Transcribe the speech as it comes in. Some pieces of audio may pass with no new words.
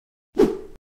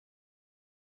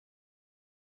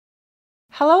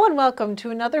Hello and welcome to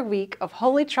another week of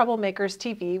Holy Troublemakers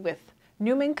TV with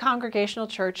Newman Congregational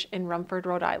Church in Rumford,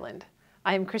 Rhode Island.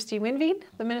 I am Christy Wynveen,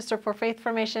 the Minister for Faith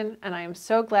Formation, and I am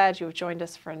so glad you have joined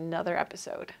us for another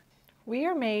episode. We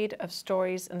are made of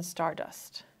stories and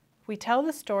stardust. We tell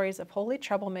the stories of holy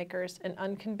troublemakers and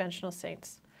unconventional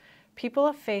saints, people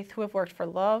of faith who have worked for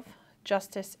love,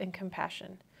 justice, and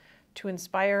compassion, to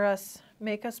inspire us,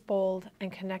 make us bold,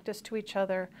 and connect us to each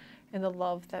other in the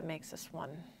love that makes us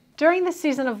one. During this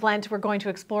season of Lent, we're going to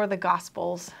explore the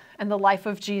Gospels and the life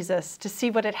of Jesus to see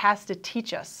what it has to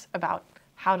teach us about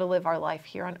how to live our life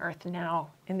here on earth now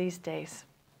in these days.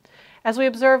 As we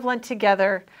observe Lent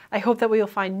together, I hope that we will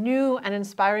find new and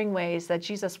inspiring ways that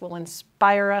Jesus will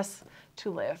inspire us to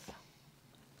live.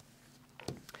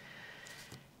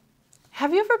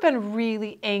 Have you ever been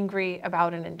really angry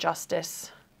about an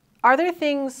injustice? Are there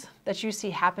things that you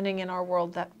see happening in our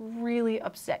world that really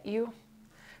upset you?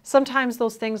 Sometimes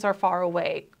those things are far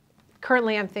away.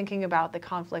 Currently, I'm thinking about the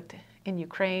conflict in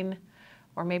Ukraine,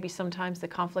 or maybe sometimes the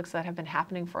conflicts that have been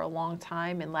happening for a long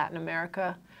time in Latin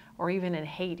America, or even in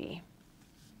Haiti.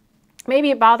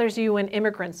 Maybe it bothers you when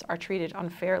immigrants are treated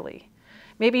unfairly.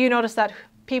 Maybe you notice that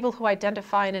people who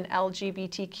identify in an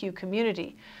LGBTQ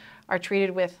community are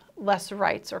treated with less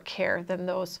rights or care than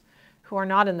those who are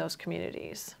not in those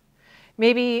communities.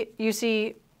 Maybe you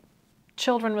see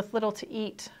children with little to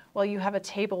eat while you have a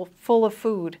table full of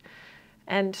food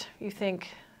and you think,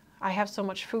 I have so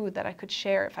much food that I could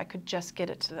share if I could just get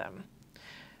it to them.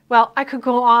 Well, I could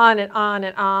go on and on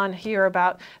and on here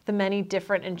about the many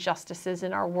different injustices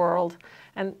in our world,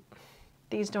 and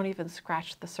these don't even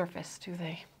scratch the surface, do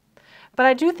they? But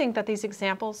I do think that these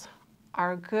examples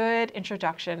are a good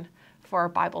introduction for our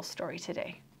Bible story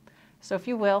today. So if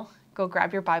you will, go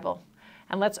grab your Bible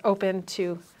and let's open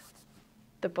to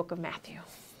the book of Matthew.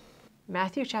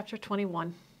 Matthew chapter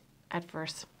 21 at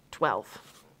verse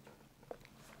 12.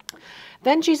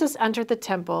 Then Jesus entered the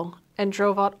temple and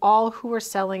drove out all who were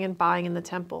selling and buying in the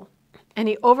temple. And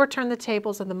he overturned the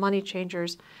tables of the money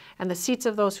changers and the seats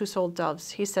of those who sold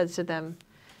doves. He said to them,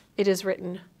 "It is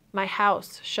written, 'My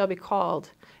house shall be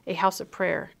called a house of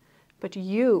prayer,' but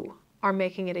you are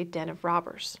making it a den of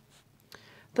robbers."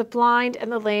 The blind and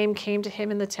the lame came to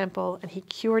him in the temple, and he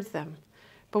cured them.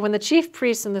 But when the chief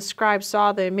priests and the scribes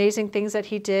saw the amazing things that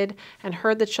he did and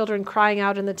heard the children crying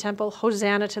out in the temple,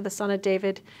 "Hosanna to the Son of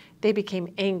David," they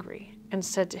became angry and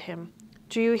said to him,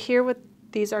 "Do you hear what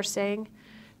these are saying?"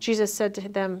 Jesus said to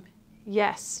them,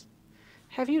 "Yes.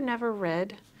 Have you never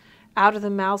read, 'Out of the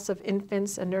mouths of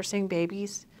infants and nursing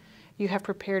babies, you have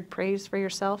prepared praise for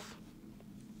yourself'?"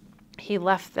 He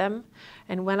left them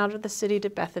and went out of the city to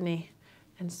Bethany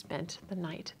and spent the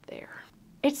night there.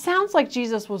 It sounds like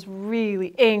Jesus was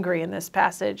really angry in this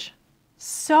passage.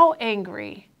 So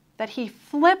angry that he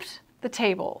flipped the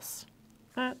tables.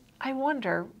 I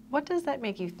wonder, what does that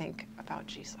make you think about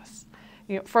Jesus?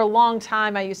 You know, for a long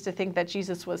time, I used to think that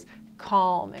Jesus was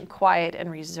calm and quiet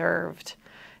and reserved.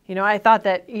 You know, I thought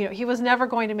that, he was never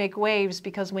going to make waves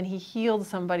because when he healed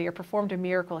somebody or performed a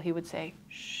miracle, he would say,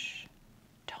 "Shh,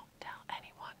 don't tell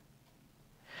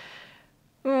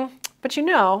anyone." But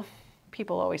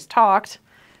people always talked.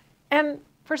 And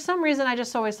for some reason, I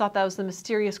just always thought that was the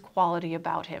mysterious quality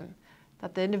about him,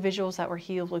 that the individuals that were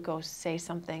healed would go say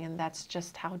something, and that's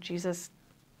just how Jesus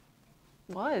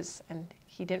was, and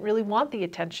he didn't really want the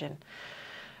attention.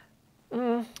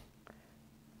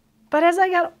 But as I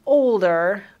got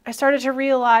older, I started to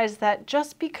realize that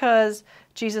just because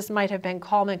Jesus might have been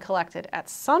calm and collected at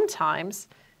some times,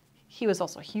 he was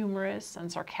also humorous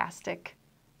and sarcastic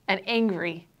and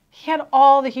angry. He had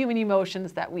all the human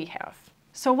emotions that we have.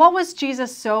 So what was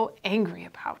Jesus so angry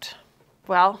about?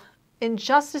 Well,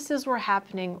 injustices were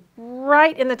happening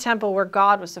right in the temple where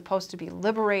God was supposed to be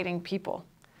liberating people.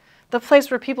 The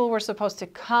place where people were supposed to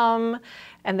come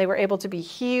and they were able to be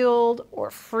healed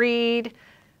or freed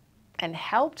and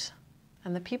helped.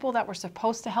 And the people that were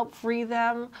supposed to help free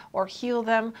them or heal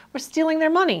them were stealing their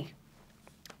money.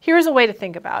 Here's a way to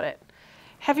think about it.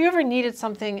 Have you ever needed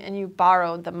something and you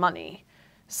borrowed the money?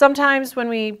 Sometimes when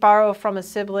we borrow from a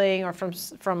sibling or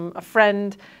from a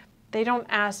friend, they don't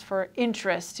ask for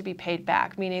interest to be paid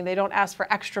back, meaning they don't ask for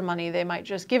extra money. They might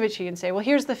just give it to you and say, well,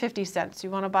 here's the 50 cents. You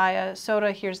want to buy a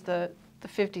soda? Here's the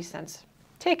 50 cents.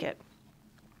 Take it.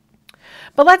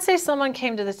 But let's say someone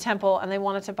came to the temple and they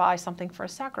wanted to buy something for a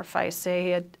sacrifice,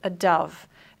 say a dove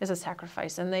is a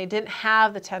sacrifice, and they didn't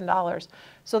have the $10.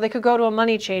 So they could go to a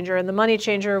money changer, and the money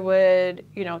changer would,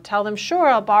 tell them, sure,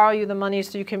 I'll borrow you the money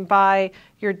so you can buy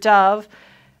your dove,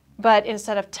 but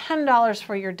instead of $10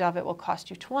 for your dove, it will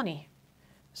cost you $20.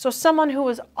 So someone who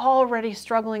was already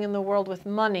struggling in the world with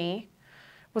money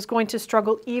was going to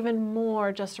struggle even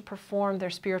more just to perform their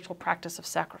spiritual practice of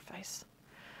sacrifice.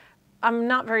 I'm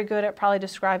not very good at probably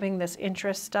describing this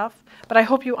interest stuff, but I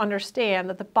hope you understand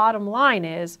that the bottom line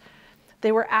is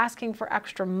they were asking for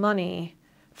extra money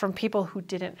from people who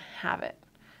didn't have it.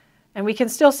 And we can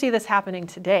still see this happening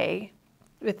today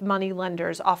with money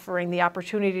lenders offering the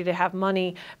opportunity to have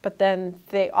money, but then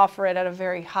they offer it at a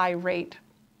very high rate.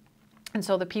 And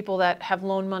so the people that have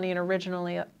loaned money and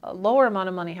originally a lower amount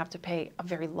of money have to pay a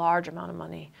very large amount of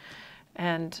money.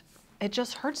 And it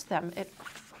just hurts them. It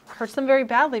hurts them very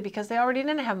badly because they already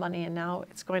didn't have money, and now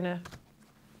it's going to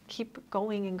keep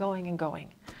going and going and going.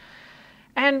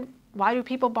 And why do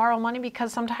people borrow money?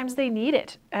 Because sometimes they need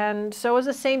it. And so is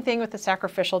the same thing with the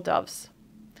sacrificial doves.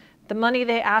 The money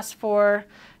they asked for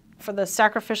the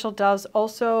sacrificial doves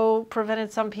also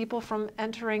prevented some people from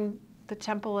entering the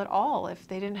temple at all. If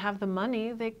they didn't have the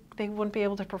money, they wouldn't be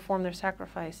able to perform their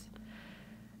sacrifice.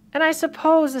 And I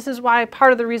suppose this is why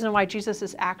part of the reason why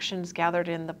Jesus' actions gathered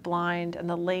in the blind and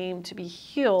the lame to be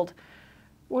healed.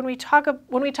 When we talked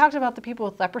about the people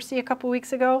with leprosy a couple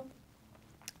weeks ago,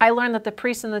 I learned that the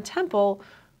priests in the temple,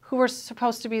 who were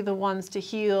supposed to be the ones to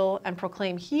heal and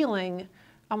proclaim healing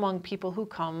among people who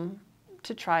come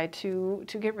to try to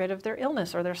get rid of their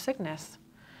illness or their sickness.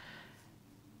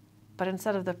 But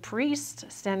instead of the priest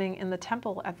standing in the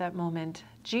temple at that moment,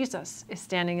 Jesus is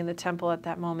standing in the temple at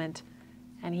that moment,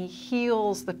 and he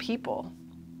heals the people.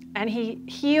 And he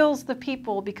heals the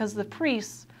people because the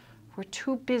priests were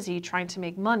too busy trying to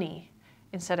make money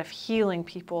instead of healing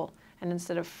people and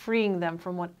instead of freeing them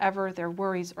from whatever their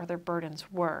worries or their burdens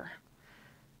were.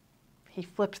 He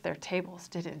flipped their tables,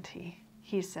 didn't he?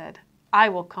 He said, I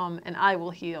will come and I will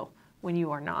heal when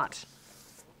you are not.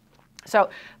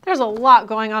 So there's a lot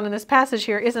going on in this passage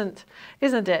here, isn't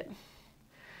it?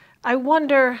 I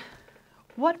wonder,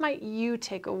 what might you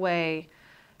take away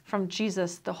from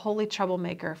Jesus, the Holy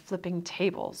Troublemaker, flipping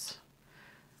tables?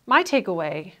 My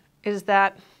takeaway is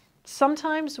that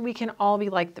sometimes we can all be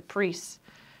like the priests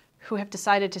who have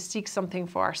decided to seek something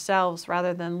for ourselves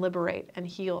rather than liberate and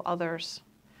heal others.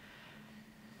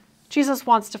 Jesus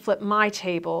wants to flip my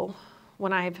table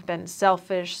when I have been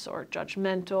selfish or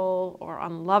judgmental or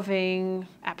unloving,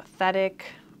 apathetic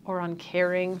or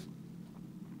uncaring.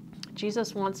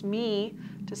 Jesus wants me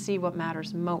to see what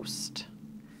matters most.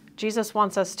 Jesus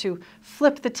wants us to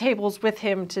flip the tables with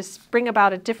him to bring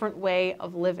about a different way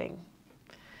of living.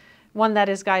 One that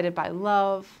is guided by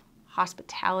love,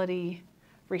 hospitality,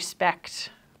 respect,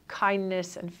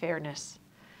 kindness, and fairness.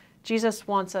 Jesus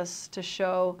wants us to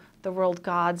show the world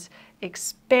God's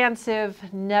expansive,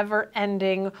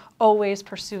 never-ending, always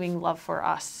pursuing love for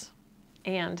us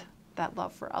and that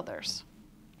love for others.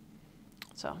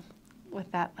 So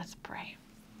with that, let's pray.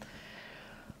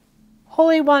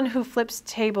 Holy One who flips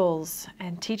tables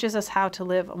and teaches us how to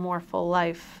live a more full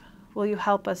life, will you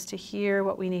help us to hear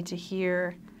what we need to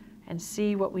hear and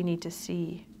see what we need to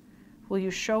see? Will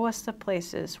you show us the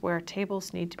places where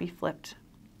tables need to be flipped?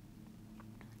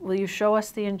 Will you show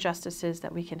us the injustices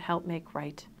that we can help make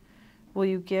right? Will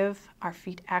you give our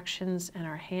feet actions and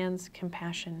our hands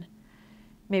compassion?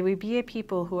 May we be a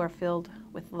people who are filled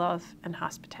with love and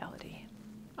hospitality.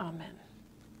 Amen.